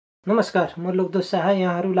नमस्कार, म लोकदोज शाह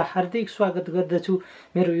यहाँहरूलाई हार्दिक स्वागत गर्दछु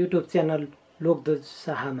मेरो युट्युब च्यानल लोकदोज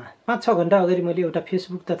शाहमा। 5-6 घण्टा अगाडि मैले एउटा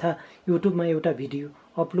फेसबुक तथा युट्युबमा एउटा भिडियो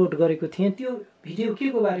अपलोड गरेको थिएँ। त्यो भिडियो के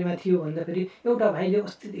को बारेमा थियो भन्दाखेरि एउटा भाइले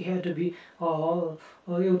अस्तिदेखि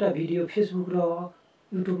एउटा भिडियो फेसबुक र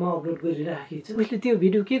युट्युबमा अपलोड गरिराखेको छ। उसले त्यो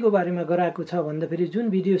भिडियो के को बारेमा गराएको छ भन्दाखेरि जुन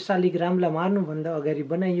भिडियो शालिग्रामलाई मार्नुभन्दा अगाडि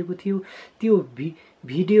बनाइएको थियो त्यो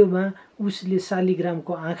भिडियोमा उसले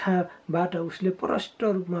शालिग्रामको आँखाबाट उसले प्रष्ट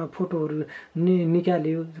रूपमा फोटोहरू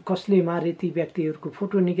निकाल्यो। कसले मारे ती व्यक्तिहरूको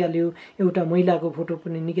फोटो निकाल्यो, एउटा महिलाको फोटो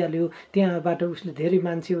पनि निकाल्यो। त्यहाँबाट उसले धेरै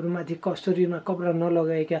मान्छेहरूमाथि शरीरमा कपडा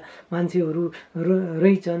नलगाएका मान्छेहरू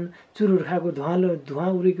रहेछन्, चुरुर खाएको धुवा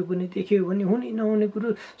उडेको पनि देख्यो भने हुने नहुने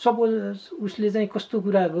कुरो सपोज उसले चाहिँ कस्तो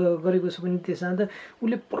कुरा गरेको छ भने त्यसमा त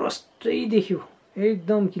उसले प्रष्टै देख्यो,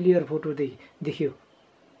 एकदम क्लियर फोटो देख्यो,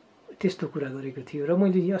 त्यस्तो कुरा गरेको थियो। र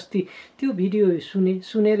मैले अस्ति त्यो भिडियो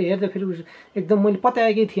सुनेर हेर्दाखेरि एकदम मैले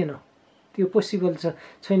पत्याएकै थिएन, त्यो पोसिबल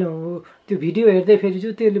छैन। त्यो भिडियो हेर्दैखेरि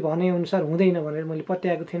चाहिँ त्यसले भनेअनुसार हुँदैन भनेर मैले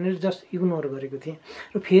पत्याएको थिएन र जस्ट इग्नोर गरेको थिएँ।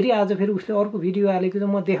 र फेरि आज उसले अर्को भिडियो हालेको छ,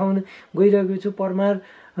 म देखाउन गइरहेको छु। परमार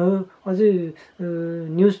अझै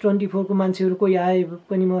न्युज 24 को मान्छेहरू कोही आए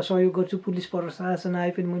पनि म सहयोग गर्छु, पुलिस प्रशासन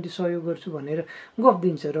आए पनि मैले सहयोग गर्छु भनेर गफ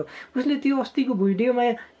दिन्छ। र उसले त्यो अस्तिको भिडियोमा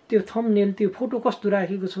त्यो थम्बनेल त्यो फोटो कस्तो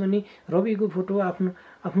राखेको छ भने रविको फोटो,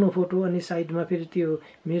 आफ्नो फोटो, अनि साइडमा फेरि त्यो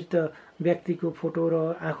मृत व्यक्तिको फोटो र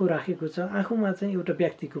आँखो राखेको छ। आँखोमा चाहिँ एउटा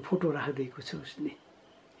व्यक्तिको फोटो राखिदिएको छ उसले,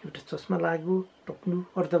 एउटा चस्मा लागेको टक्नु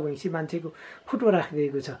अर्धवैँसी मान्छेको फोटो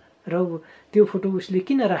राखिदिएको छ। र त्यो फोटो उसले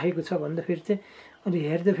किन राखेको छ भन्दाखेरि चाहिँ अनि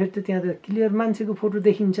हेर्दाखेरि त त्यहाँ त क्लियर मान्छेको फोटो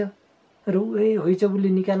देखिन्छ र होइछ उसले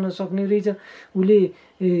निकाल्न सक्ने रहेछ, उसले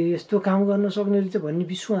यस्तो काम गर्न सक्ने रहेछ भन्ने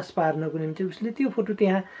विश्वास पार्नको निम्ति उसले त्यो फोटो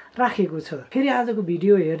त्यहाँ राखेको छ। फेरि आजको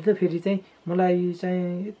भिडियो हेर्दाखेरि चाहिँ मलाई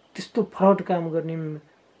चाहिँ त्यस्तो फ्रड काम गर्ने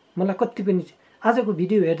मलाई कति पनि आजको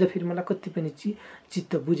भिडियो हेर्दाखेरि मलाई कति पनि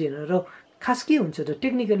चित्त बुझेन। र खास के हुन्छ त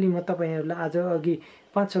टेक्निकली म तपाईँहरूलाई आज अघि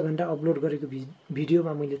 5-6 घण्टा अपलोड गरेको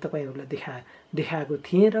भिडियोमा मैले तपाईँहरूलाई देखाएको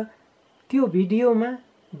थिएँ। र त्यो भिडियोमा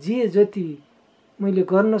जे जति मैले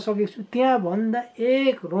गर्न सकेको छु त्यहाँभन्दा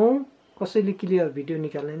एक रौँ कसैले क्लियर भिडियो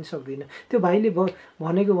निकाल्न नि सक्दैन। त्यो भाइले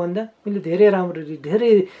भनेको भन्दा मैले धेरै राम्ररी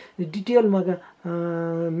धेरै डिटेलमा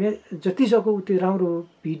जति सक्यो त्यो राम्रो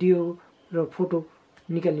भिडियो र फोटो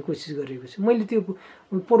निकाल्ने कोसिस गरेको छु। मैले त्यो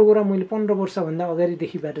प्रोग्राम मैले 15 वर्षभन्दा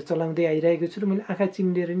अगाडिदेखिबाट चलाउँदै आइरहेको छु र मैले आँखा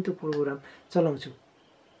चिम्लेर नि त्यो प्रोग्राम चलाउँछु।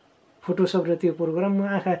 फोटोसप र त्यो प्रोग्राम म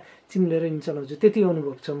आँखा चिम्लेर नि चलाउँछु, त्यति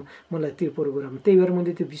अनुभव छ मलाई त्यो प्रोग्राम। त्यही भएर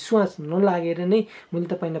मैले त्यो विश्वास नलागेर नै मैले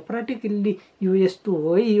तपाईँलाई प्र्याक्टिकल्ली यो यस्तो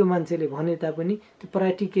हो है, यो मान्छेले भने तापनि त्यो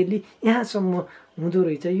प्र्याक्टिकल्ली यहाँसम्म हुँदो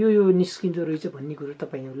रहेछ, यो निस्किँदो रहेछ भन्ने कुरो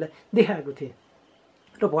तपाईँहरूलाई देखाएको थिएँ।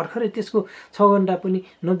 र भर्खरै त्यसको 6 घण्टा पनि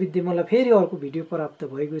नबित्दै मलाई फेरि अर्को भिडियो प्राप्त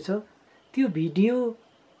भएको छ। त्यो भिडियो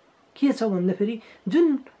के छ भन्दाखेरि जुन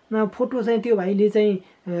फोटो चाहिँ त्यो भाइले चाहिँ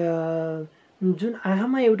जुन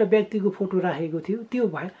आँखामा एउटा व्यक्तिको फोटो राखेको थियो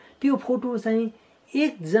त्यो फोटो चाहिँ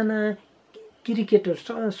एकजना क्रिकेटर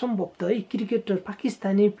सम्भवतः है क्रिकेटर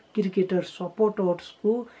पाकिस्तानी क्रिकेटर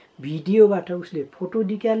सपोर्टर्सको भिडियोबाट उसले फोटो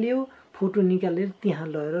निकालेर त्यहाँ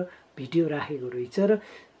लगेर भिडियो राखेको रहेछ। र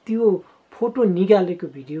त्यो फोटो निकालेको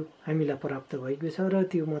भिडियो हामीलाई प्राप्त भएको छ र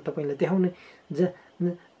त्यो म तपाईँलाई देखाउन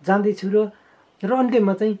जाँदैछु। र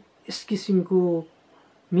अन्त्यमा चाहिँ यस किसिमको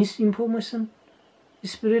मिसइन्फर्मेसन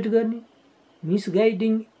स्प्रेड गर्ने,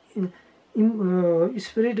 मिसगाइडिङ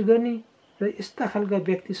स्प्रेड गर्ने र यस्ता खालका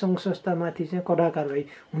व्यक्ति सङ्घ संस्थामाथि चाहिँ कडा कारवाही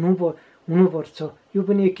हुनुपर्छ। यो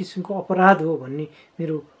पनि एक किसिमको अपराध हो भन्ने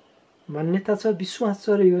मेरो मान्यता छ, विश्वास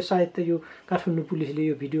छ। र यो सायद त यो काठमाडौँ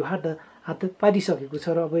पुलिसले यो भिडियो हात पारिसकेको छ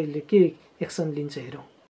र अब यसले के एक्सन लिन्छ हेरौँ।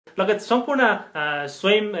 लगत सम्पूर्ण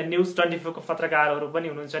स्वयं न्युज 24 को पत्रकारहरू पनि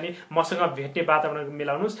हुनुहुन्छ नि, मसँग भेट्ने वातावरण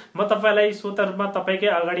मिलाउनुहोस्। म तपाईँलाई स्वत रूपमा तपाईँकै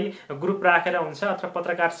अगाडि ग्रुप राखेर हुन्छ अथवा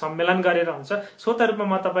पत्रकार सम्मेलन गरेर हुन्छ, स्वत रूपमा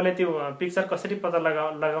म तपाईँलाई त्यो पिक्चर कसरी पत्ता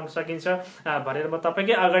लगाउन सकिन्छ भनेर म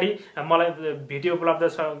तपाईँकै अगाडि मलाई भिडियो उपलब्ध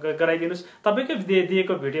गराइदिनुहोस्। तपाईँकै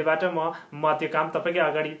दिएको भिडियोबाट म त्यो काम तपाईँकै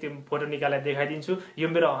अगाडि त्यो फोटो निकालेर देखाइदिन्छु। यो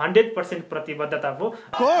मेरो 100% प्रतिबद्धता हो।